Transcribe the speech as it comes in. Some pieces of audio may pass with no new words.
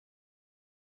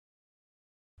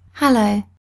Hello.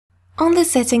 On the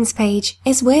settings page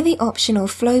is where the optional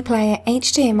Flowplayer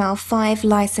HTML5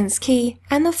 license key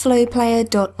and the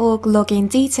flowplayer.org login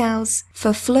details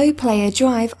for Flowplayer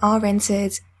Drive are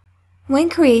entered. When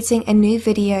creating a new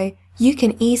video, you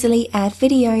can easily add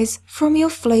videos from your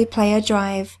Flowplayer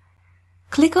Drive.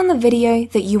 Click on the video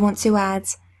that you want to add.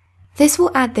 This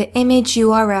will add the image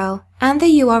URL and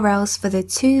the URLs for the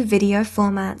two video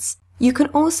formats. You can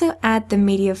also add the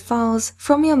media files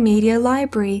from your media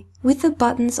library with the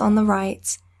buttons on the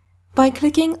right. By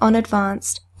clicking on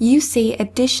Advanced, you see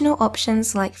additional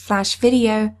options like Flash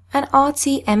Video and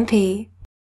RTMP.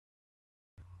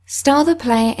 Style the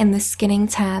player in the Skinning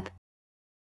tab.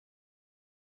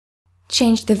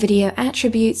 Change the video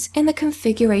attributes in the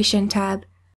Configuration tab.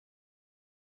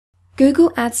 Google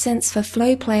AdSense for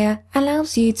Flowplayer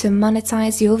allows you to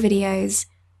monetize your videos.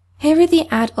 Here are the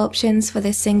ad options for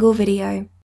the single video.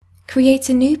 Create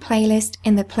a new playlist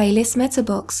in the Playlist Meta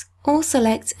box or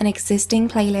select an existing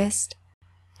playlist.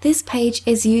 This page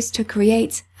is used to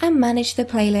create and manage the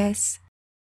playlist.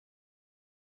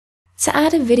 To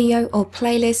add a video or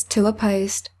playlist to a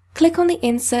post, click on the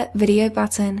Insert Video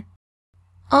button.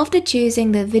 After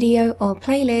choosing the video or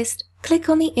playlist, click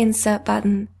on the Insert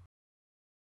button.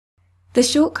 The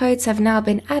shortcodes have now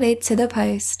been added to the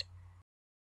post.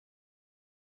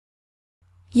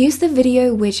 Use the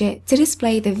video widget to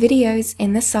display the videos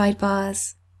in the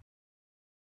sidebars.